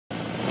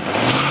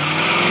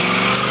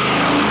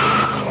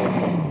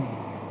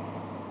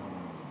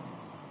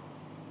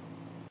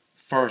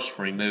First,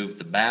 remove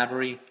the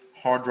battery,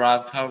 hard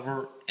drive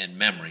cover, and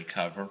memory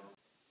cover.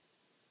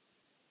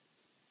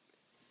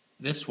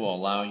 This will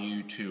allow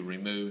you to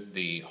remove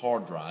the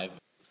hard drive.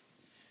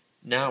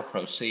 Now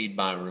proceed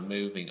by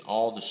removing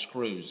all the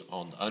screws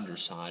on the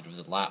underside of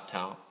the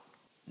laptop.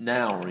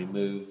 Now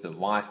remove the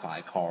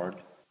Wi-Fi card.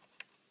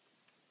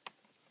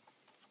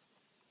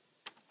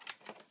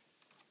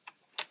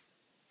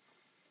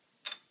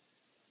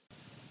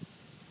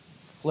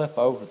 Flip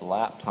over the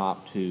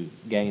laptop to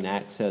gain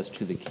access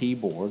to the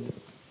keyboard.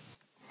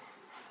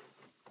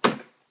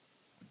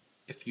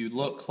 If you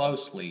look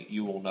closely,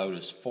 you will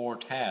notice 4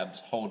 tabs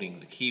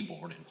holding the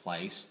keyboard in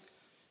place.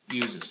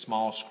 Use a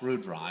small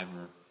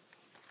screwdriver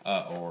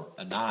or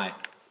a knife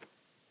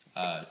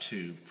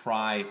to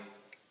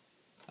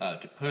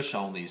push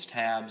on these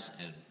tabs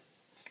and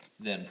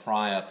then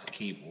pry up the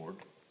keyboard.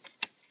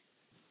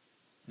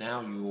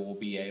 Now you will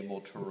be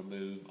able to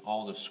remove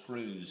all the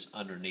screws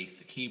underneath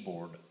the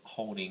keyboard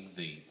holding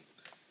the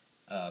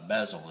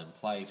bezel in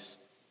place.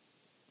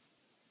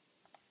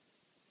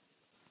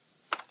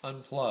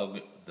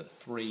 Unplug the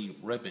 3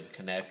 ribbon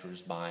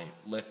connectors by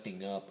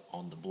lifting up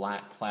on the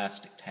black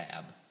plastic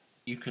tab.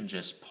 You can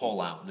just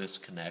pull out this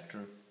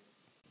connector.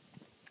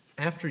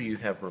 After you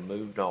have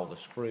removed all the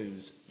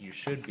screws, you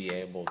should be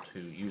able to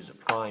use a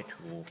pry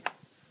tool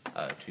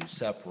to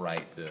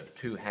separate the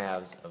 2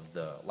 halves of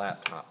the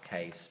laptop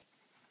case.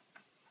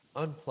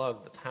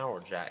 Unplug the power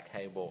jack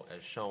cable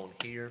as shown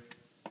here.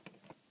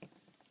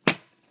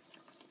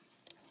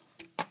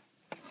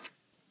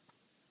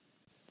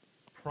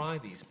 Pry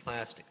these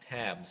plastic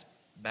tabs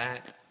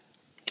back,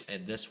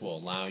 and this will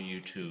allow you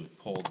to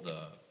pull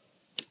the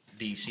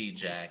DC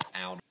jack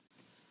out.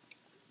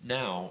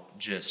 Now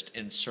just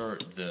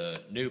insert the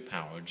new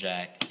power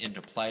jack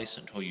into place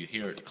until you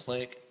hear it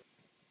click,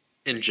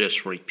 and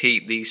just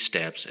repeat these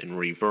steps in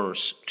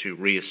reverse to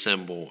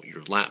reassemble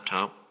your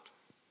laptop.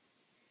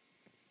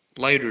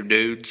 Later,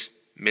 dudes.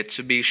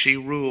 Mitsubishi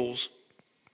rules.